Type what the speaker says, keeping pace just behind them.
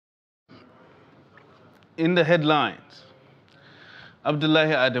In the headlines,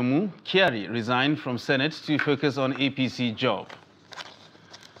 Abdullahi Adamu Kyari resigned from Senate to focus on APC job.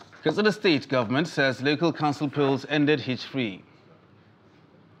 Katsina State government says local council polls ended hitch-free.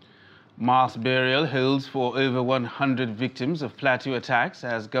 Mass burial holds for over 100 victims of Plateau attacks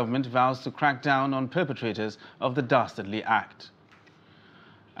as government vows to crack down on perpetrators of the dastardly act.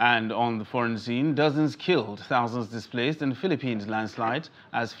 And on the foreign scene, dozens killed, thousands displaced in Philippines landslide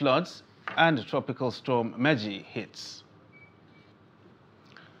as floods and tropical storm Meji hits.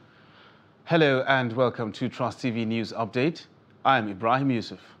 Hello and welcome to Trust TV News Update. I am Ibrahim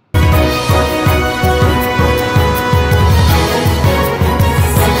Yusuf.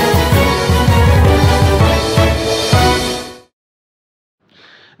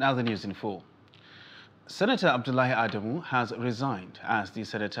 Now the news in full. Senator Abdullahi Adamu has resigned as the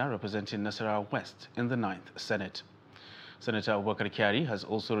senator representing Nasarawa West in the 9th Senate. Senator Abubakar Kyari has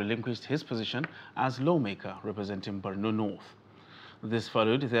also relinquished his position as lawmaker representing Borno North. This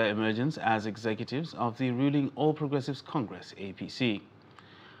followed their emergence as executives of the ruling All Progressives Congress (APC).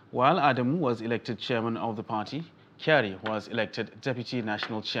 While Adamu was elected chairman of the party, Kyari was elected deputy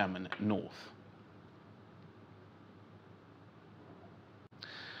national chairman North.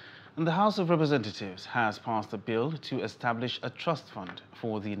 And the House of Representatives has passed a bill to establish a trust fund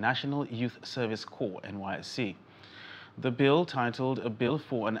for the National Youth Service Corps (NYSC). The bill, titled A Bill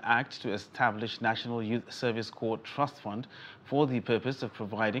for an Act to Establish National Youth Service Corps Trust Fund for the purpose of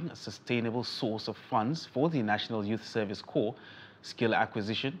providing a sustainable source of funds for the National Youth Service Corps, skill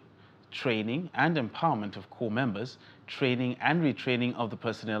acquisition, training and empowerment of Corps members, training and retraining of the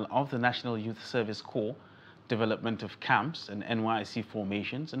personnel of the National Youth Service Corps, development of camps and NYSC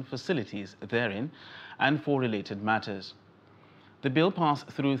formations and facilities therein, and for related matters. The bill passed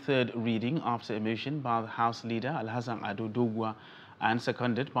through third reading after a motion by the House Leader Alhassan Ado Dogwa and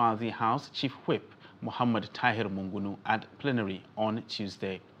seconded by the House Chief Whip Muhammad Tahir Mungunu at plenary on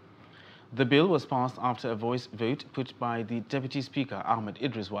Tuesday. The bill was passed after a voice vote put by the Deputy Speaker Ahmed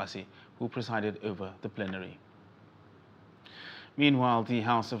Idris Wasi, who presided over the plenary. Meanwhile, the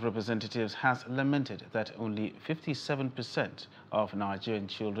House of Representatives has lamented that only 57% of Nigerian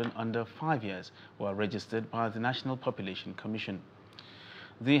children under 5 years were registered by the National Population Commission.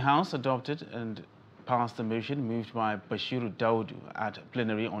 The House adopted and passed a motion moved by Bashiru Daudu at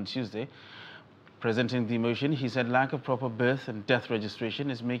plenary on Tuesday. Presenting the motion, he said lack of proper birth and death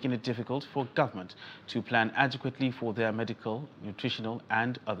registration is making it difficult for government to plan adequately for their medical, nutritional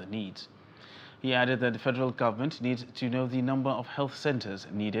and other needs. He added that the federal government needs to know the number of health centers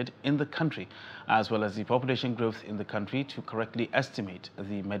needed in the country, as well as the population growth in the country to correctly estimate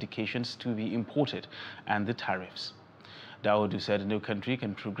the medications to be imported and the tariffs. Dawodu said no country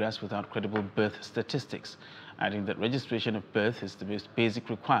can progress without credible birth statistics, adding that registration of birth is the most basic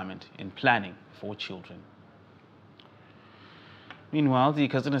requirement in planning for children. Meanwhile, the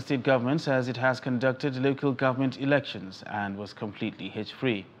Katsina State government says it has conducted local government elections and was completely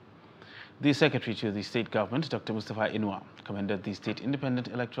hitch-free. The Secretary to the State Government, Dr. Mustafa Inuwa, commended the State Independent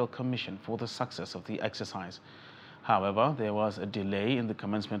Electoral Commission for the success of the exercise. However, there was a delay in the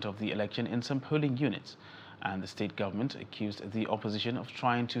commencement of the election in some polling units, and the State Government accused the opposition of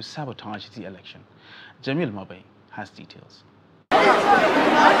trying to sabotage the election. Jamil Mabay has details.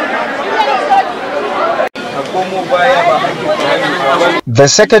 The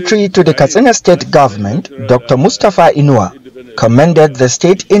Secretary to the Katsina State Government, Dr. Mustafa Inuwa, commended the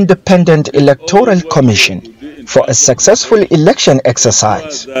State Independent Electoral Commission for a successful election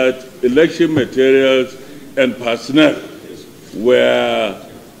exercise. That election materials and personnel were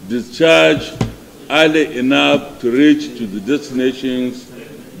discharged early enough to reach to the destinations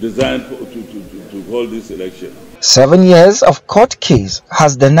designed to hold this election. 7 years of court case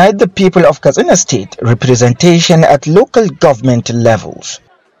has denied the people of Katsina State representation at local government levels.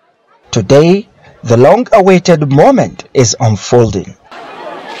 Today, the long-awaited moment is unfolding,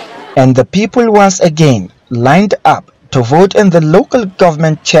 and the people once again lined up to vote in the local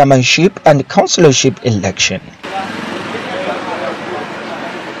government chairmanship and councillorship election.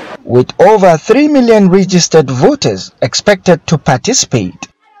 With over 3 million registered voters expected to participate,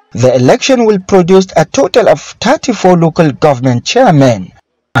 the election will produce a total of 34 local government chairmen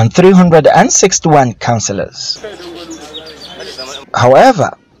and 361 councillors.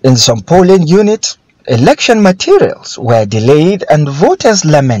 However, in some polling units, election materials were delayed and voters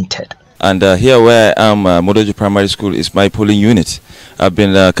lamented. And here where I am, Modoji Primary School is my polling unit. I've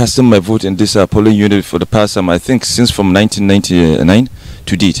been casting my vote in this polling unit for the past, I think, since from 1999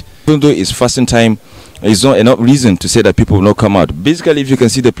 to date. Even though it's fasting time, it's not enough reason to say that people will not come out. Basically, if you can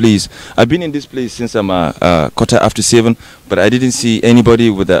see the place, I've been in this place since 7:15, but I didn't see anybody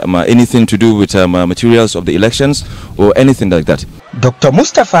with anything to do with materials of the elections or anything like that. Dr.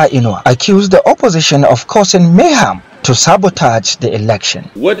 Mustafa Ino accused the opposition of causing mayhem to sabotage the election.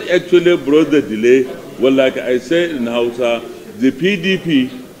 What actually brought the delay? Well, like I said in Hausa, the PDP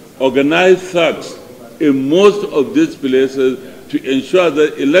organized thugs in most of these places to ensure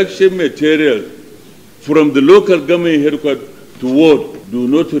that election material from the local government headquarters to ward do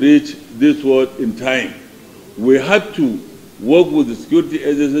not reach this ward in time. We had to work with the security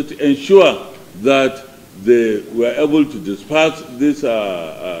agencies to ensure that they were able to disperse these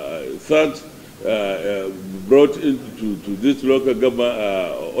thugs brought into this local government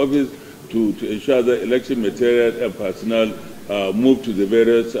office to ensure that election material and personnel move to the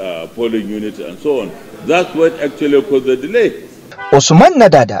various polling units and so on. That's what actually caused the delay. Osman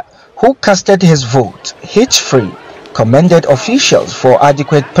Nadada, who casted his vote hitch-free, commended officials for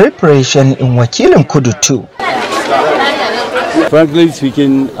adequate preparation in Wakilin Kudu too. Frankly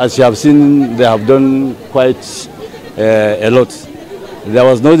speaking, as you have seen, they have done quite a lot. There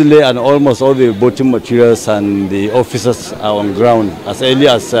was no delay, and almost all the voting materials and the officers are on ground as early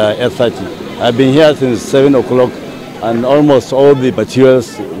as 8:30. I've been here since 7 o'clock, and almost all the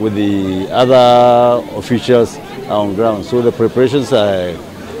materials with the other officials are on ground. So the preparations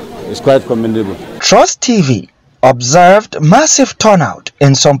is quite commendable. Trust TV observed massive turnout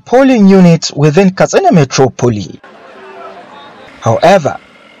in some polling units within Katsina Metropoli. However,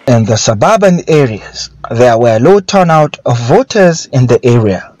 in the suburban areas, there were low turnout of voters in the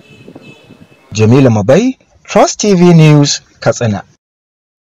area. Jamila Mabai, Trust TV News, Katsina.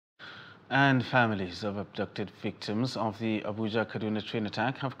 And families of abducted victims of the Abuja-Kaduna train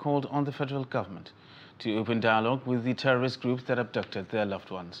attack have called on the federal government to open dialogue with the terrorist group that abducted their loved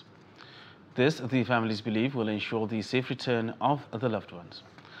ones. This, the families believe, will ensure the safe return of the loved ones.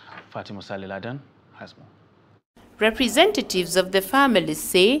 Fatima Saliladan has more. Representatives of the families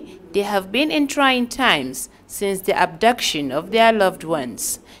say they have been in trying times since the abduction of their loved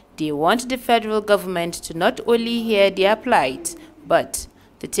ones. They want the federal government to not only hear their plight, but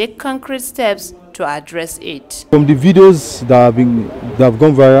to take concrete steps to address it. From the videos that have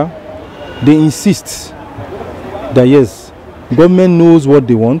gone viral, they insist that yes, government knows what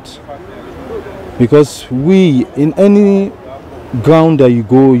they want, because in any ground that you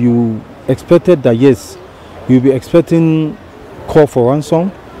go, you expected that yes, you'll be expecting call for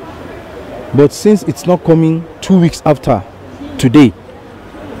ransom, but since it's not coming 2 weeks after today,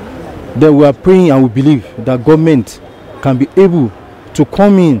 then we are praying and we believe that government can be able to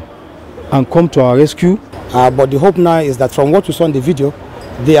come in and come to our rescue. But the hope now is that from what we saw in the video,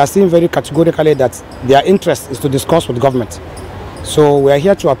 they are saying very categorically that their interest is to discuss with government. So we are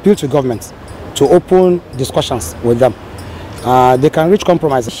here to appeal to government to open discussions with them. They can reach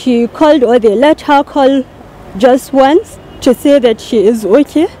compromise. She called, or they let her call just once to say that she is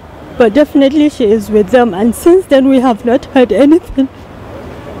okay, but definitely she is with them, and since then we have not heard anything.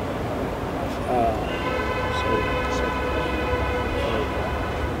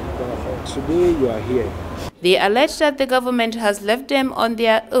 Today you are here. They allege that the government has left them on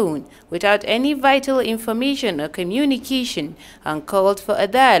their own without any vital information or communication, and called for a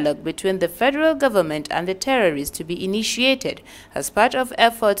dialogue between the federal government and the terrorists to be initiated as part of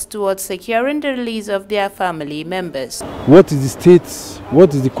efforts towards securing the release of their family members. What is the state,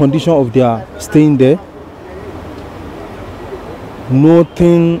 what is the condition of their staying there?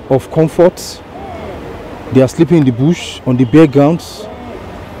 Nothing of comfort. They are sleeping in the bush, on the bare grounds.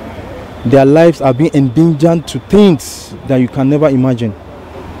 Their lives are being endangered to things that you can never imagine.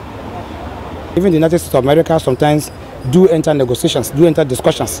 Even the United States of America sometimes do enter negotiations, do enter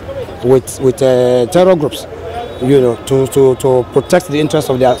discussions with terror groups, you know, to protect the interests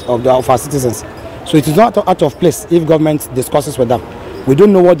of our citizens. So it is not out of place if government discusses with them. We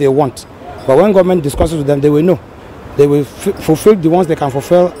don't know what they want, but when government discusses with them, they will know. They will fulfill the ones they can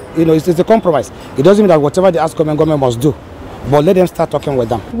fulfill. You know, it's a compromise. It doesn't mean that whatever they ask government must do. But let them start talking with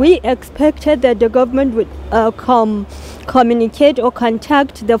them. We expected that the government would communicate or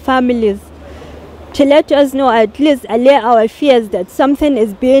contact the families to let us know, at least allay our fears that something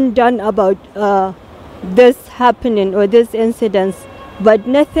is being done about this happening or this incident, but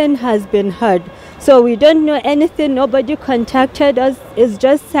nothing has been heard. So we don't know anything, nobody contacted us, it's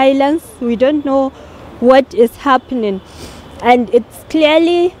just silence. We don't know what is happening. And it's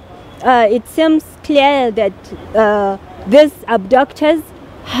clearly, it seems clear that these abductors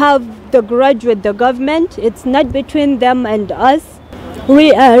have the grudge with the government. It's not between them and us.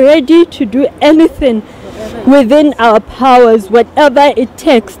 We are ready to do anything within our powers whatever it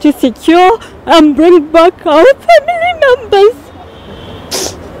takes to secure and bring back our family members.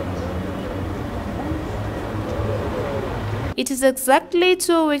 It is exactly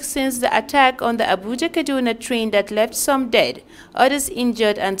 2 weeks since the attack on the Abuja-Kaduna train that left some dead, others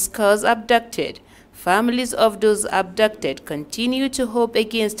injured and scores abducted. Families of those abducted continue to hope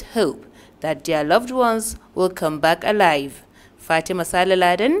against hope that their loved ones will come back alive. Fatima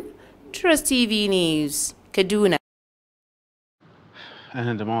Salaladen, Trust TV News, Kaduna.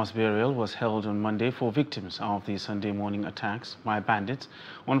 And a mass burial was held on Monday for victims of the Sunday morning attacks by bandits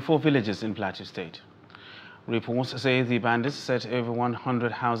on 4 villages in Plateau State. Reports say the bandits set over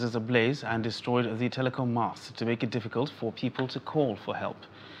 100 houses ablaze and destroyed the telecom masts to make it difficult for people to call for help.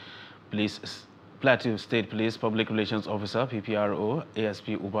 Plateau State Police Public Relations Officer PPRO ASP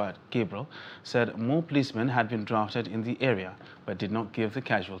Ubad Gabriel said more policemen had been drafted in the area but did not give the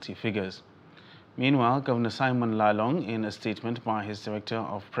casualty figures. Meanwhile, Governor Simon Lalong, in a statement by his Director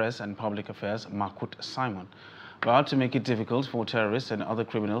of Press and Public Affairs, Makut Simon, vowed to make it difficult for terrorists and other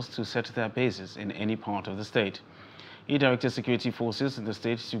criminals to set their bases in any part of the state. He directed security forces in the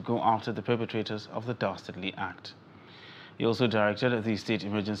state to go after the perpetrators of the dastardly act. He also directed the State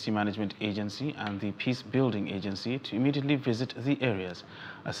Emergency Management Agency and the Peace Building Agency to immediately visit the areas,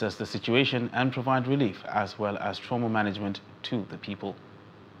 assess the situation and provide relief as well as trauma management to the people.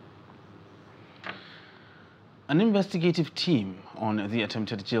 An investigative team on the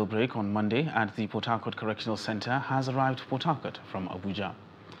attempted jailbreak on Monday at the Port Harcourt Correctional Center has arrived at Port Harcourt from Abuja.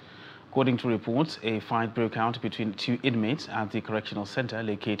 According to reports, a fight broke out between 2 inmates at the correctional center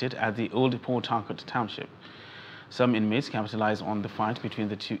located at the old Port Harcourt Township. Some inmates capitalized on the fight between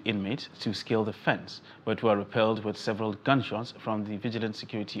the 2 inmates to scale the fence, but were repelled with several gunshots from the vigilant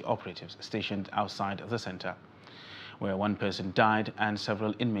security operatives stationed outside the center, where 1 person died and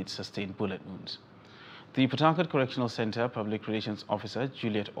several inmates sustained bullet wounds. The Port Harcourt Correctional Center Public Relations Officer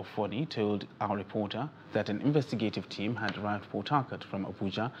Juliet Ofoni told our reporter that an investigative team had arrived at Port Harcourt from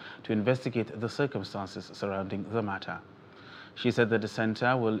Abuja to investigate the circumstances surrounding the matter. She said that the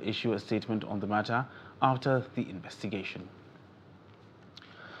center will issue a statement on the matter after the investigation.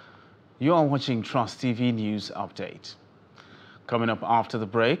 You are watching Trust TV News Update. Coming up after the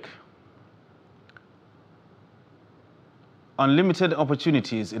break, unlimited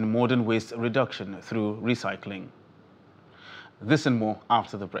opportunities in modern waste reduction through recycling. This and more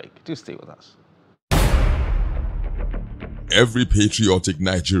after the break. Do stay with us. Every patriotic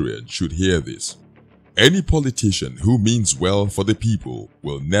Nigerian should hear this. Any politician who means well for the people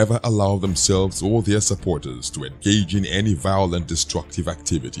will never allow themselves or their supporters to engage in any violent, destructive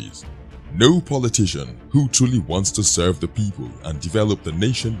activities. No politician who truly wants to serve the people and develop the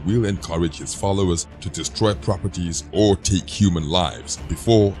nation will encourage his followers to destroy properties or take human lives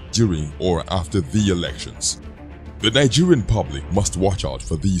before, during, or after the elections. The Nigerian public must watch out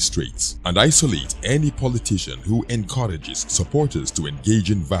for these traits and isolate any politician who encourages supporters to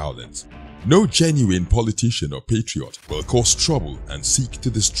engage in violence. No genuine politician or patriot will cause trouble and seek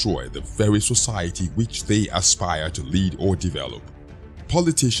to destroy the very society which they aspire to lead or develop.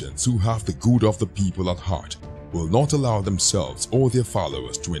 Politicians who have the good of the people at heart will not allow themselves or their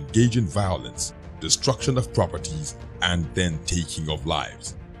followers to engage in violence, destruction of properties, and then taking of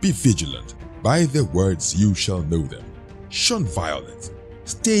lives. Be vigilant. By their words you shall know them. Shun violence.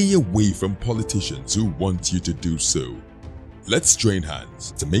 Stay away from politicians who want you to do so. Let's join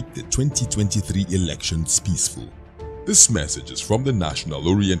hands to make the 2023 elections peaceful. This message is from the National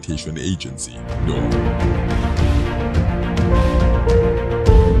Orientation Agency, NORA.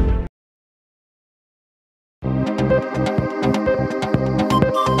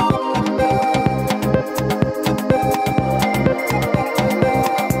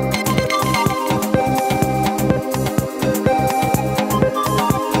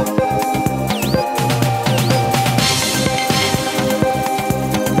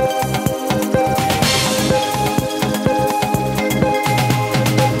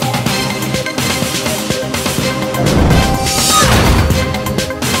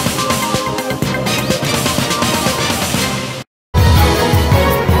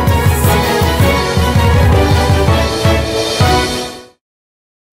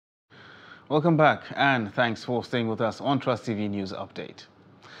 Welcome back and thanks for staying with us on Trust TV News Update.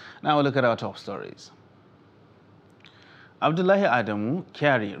 Now we'll look at our top stories. Abdullahi Adamu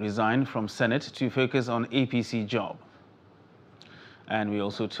Kyari resigned from Senate to focus on APC job. And we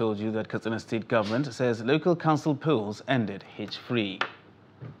also told you that Katsina State government says local council polls ended hitch-free.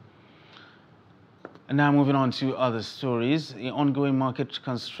 And now moving on to other stories, the ongoing market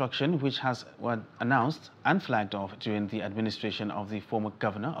construction, which has announced and flagged off during the administration of the former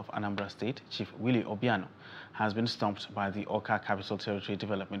governor of Anambra State, Chief Willie Obiano, has been stopped by the Awka Capital Territory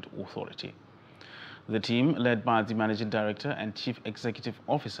Development Authority. The team, led by the Managing Director and Chief Executive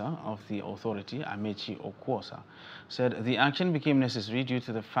Officer of the authority, Amechi Okwosa, said the action became necessary due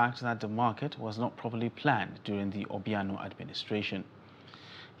to the fact that the market was not properly planned during the Obiano administration.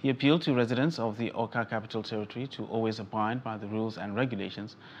 He appealed to residents of the Awka Capital Territory to always abide by the rules and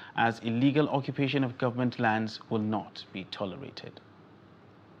regulations, as illegal occupation of government lands will not be tolerated.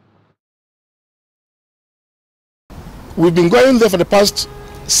 We've been going there for the past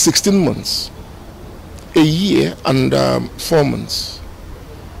 16 months, a year and 4 months.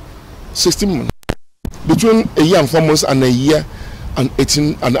 16 months. Between a year and 4 months and a year and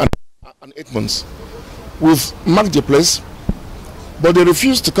 8 months. We've marked the place, but they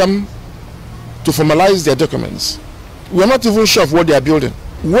refuse to come to formalize their documents. We are not even sure of what they are building.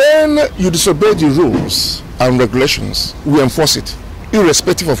 When you disobey the rules and regulations, we enforce it,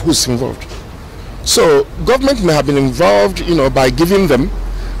 irrespective of who's involved. So government may have been involved, by giving them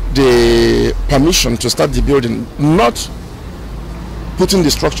the permission to start the building, not putting the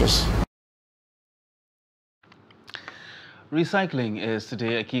structures. Recycling is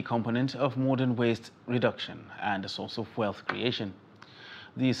today a key component of modern waste reduction and a source of wealth creation.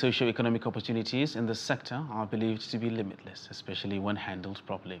 The socio-economic opportunities in the sector are believed to be limitless, especially when handled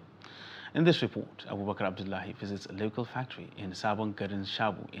properly. In this report, Abubakar Abdullahi visits a local factory in Sabon Garin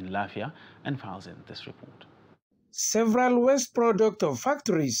Shabu in Lafia and files in this report. Several waste products of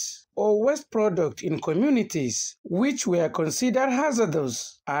factories or waste products in communities which were considered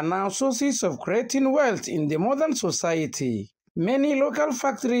hazardous are now sources of creating wealth in the modern society. Many local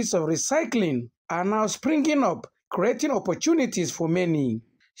factories of recycling are now springing up, creating opportunities for many.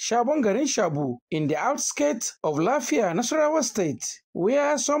 Sabon Garin Shabu, in the outskirts of Lafia, Nasarawa State,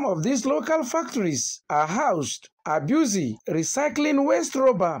 where some of these local factories are housed, are busy recycling waste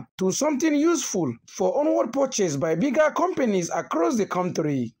rubber to something useful for onward purchase by bigger companies across the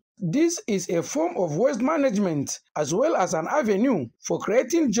country. This is a form of waste management as well as an avenue for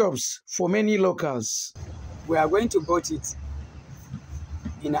creating jobs for many locals. We are going to put it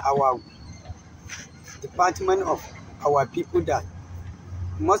in our department of our people that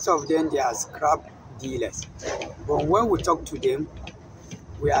most of them, they are scrap dealers. But when we talk to them,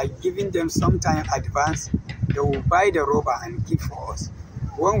 we are giving them some time advance. They will buy the rubber and keep for us.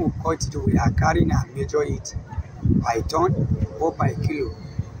 When we cut it, we are carrying and measure it by ton or by kilo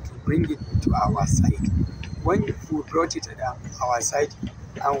to bring it to our site. When we brought it to our site,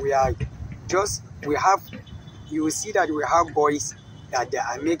 and you will see that we have boys that they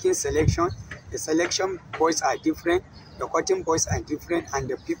are making selection. The selection boys are different. The cutting boys are different, and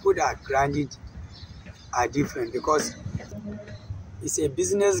the people that are grinding are different, because it's a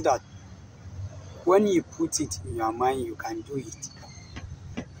business that when you put it in your mind, you can do it.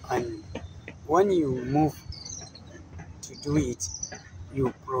 And when you move to do it,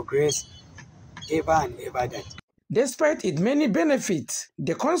 you progress ever and ever that. Despite its many benefits,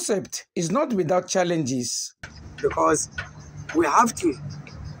 the concept is not without challenges. Because we have to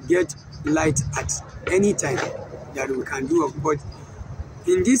get light at any time that we can do it. But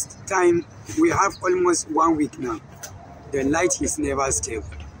in this time, we have almost 1 week now. The light is never stable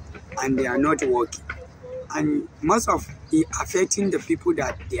and they are not working. And most of it affecting the people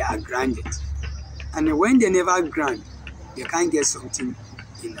that they are granted. And when they never grant, they can't get something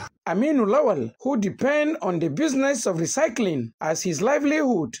in that. Aminu Lawal, who depends on the business of recycling as his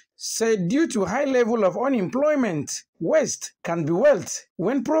livelihood, said due to high level of unemployment, waste can be wealth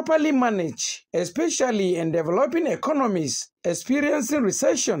when properly managed, especially in developing economies experiencing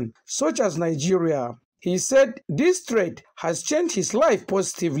recession such as Nigeria. He said this trade has changed his life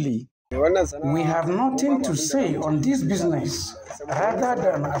positively. We have nothing to say on this business rather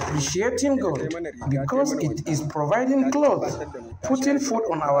than appreciating God, because it is providing clothes, putting food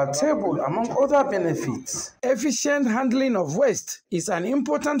on our table, among other benefits. Efficient handling of waste is an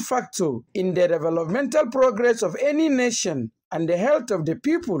important factor in the developmental progress of any nation and the health of the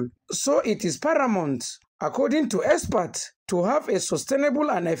people, so it is paramount, according to experts, to have a sustainable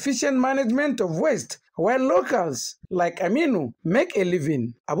and efficient management of waste while locals like Aminu make a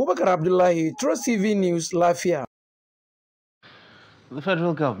living. Abubakar Abdullahi, Trust TV News, Lafia. The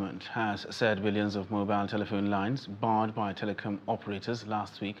federal government has said billions of mobile telephone lines barred by telecom operators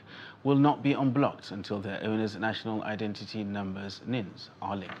last week will not be unblocked until their owners' national identity numbers (NINs)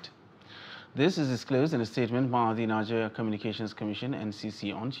 are linked. This is disclosed in a statement by the Nigeria Communications Commission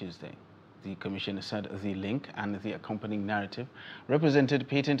 (NCC) on Tuesday. The Commission said the link and the accompanying narrative represented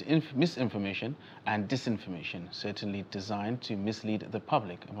patent misinformation and disinformation, certainly designed to mislead the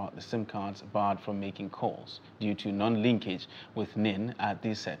public about the SIM cards barred from making calls due to non-linkage with NIN at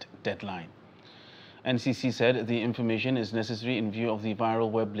the set deadline. NCC said the information is necessary in view of the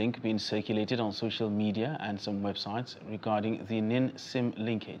viral web link being circulated on social media and some websites regarding the NIN SIM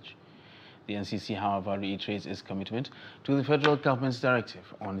linkage. The NCC, however, reiterates its commitment to the federal government's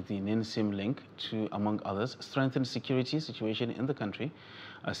directive on the NIN SIM link to, among others, strengthen security situation in the country,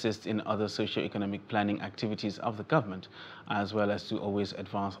 assist in other socio-economic planning activities of the government, as well as to always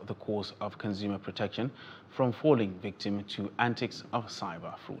advance the cause of consumer protection from falling victim to antics of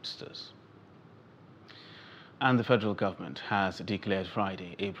cyber fraudsters. And the federal government has declared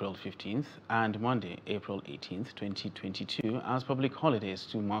Friday, April 15th and Monday, April 18th, 2022 as public holidays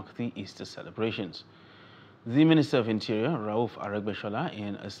to mark the Easter celebrations. The Minister of Interior, Rauf Aregbesola,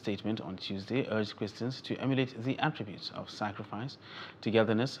 in a statement on Tuesday, urged Christians to emulate the attributes of sacrifice,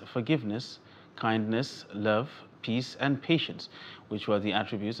 togetherness, forgiveness, kindness, love, peace, and patience, which were the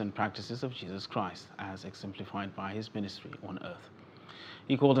attributes and practices of Jesus Christ, as exemplified by his ministry on earth.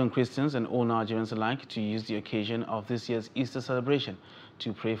 He called on Christians and all Nigerians alike to use the occasion of this year's Easter celebration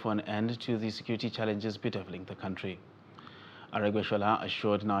to pray for an end to the security challenges bedeviling the country. Aregbesola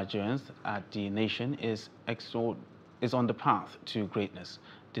assured Nigerians that the nation is on the path to greatness,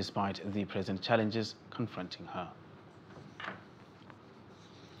 despite the present challenges confronting her.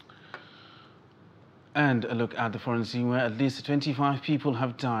 And a look at the foreign scene, where at least 25 people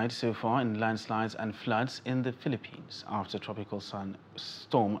have died so far in landslides and floods in the Philippines after tropical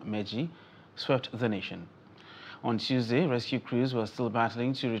storm Meji swept the nation. On Tuesday, rescue crews were still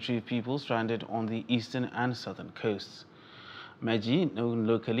battling to retrieve people stranded on the eastern and southern coasts. Meji, known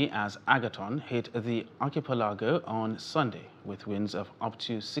locally as Agaton, hit the archipelago on Sunday with winds of up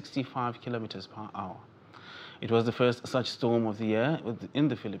to 65 kilometers per hour. It was the first such storm of the year in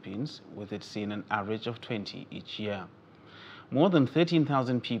the Philippines, with it seeing an average of 20 each year. More than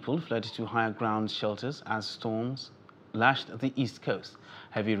 13,000 people fled to higher ground shelters as storms lashed the east coast.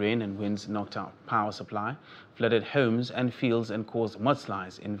 Heavy rain and winds knocked out power supply, flooded homes and fields, and caused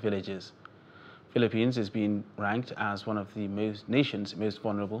mudslides in villages. Philippines is being ranked as one of the nation's most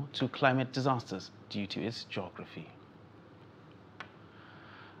vulnerable to climate disasters due to its geography.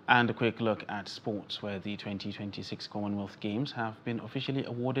 And a quick look at sports, where the 2026 Commonwealth Games have been officially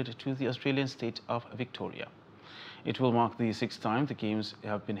awarded to the Australian state of Victoria. It will mark the 6th time the Games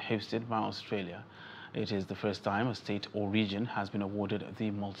have been hosted by Australia. It is the first time a state or region has been awarded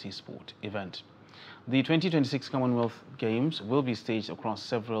the multi-sport event. The 2026 Commonwealth Games will be staged across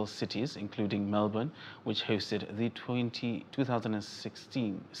several cities, including Melbourne, which hosted the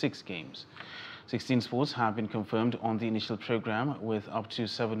 2016 Games. 16 sports have been confirmed on the initial program, with up to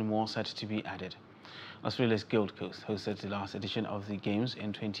 7 more set to be added. Australia's Gold Coast hosted the last edition of the Games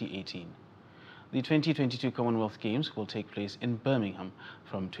in 2018. The 2022 Commonwealth Games will take place in Birmingham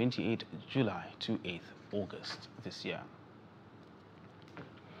from 28 July to 8th August this year.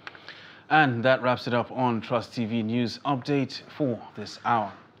 And that wraps it up on Trust TV News Update for this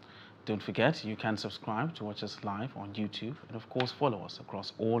hour. Don't forget, you can subscribe to watch us live on YouTube, and of course follow us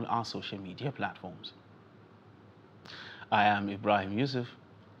across all our social media platforms. I am Ibrahim Yusuf.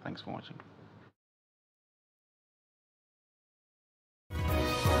 Thanks for watching.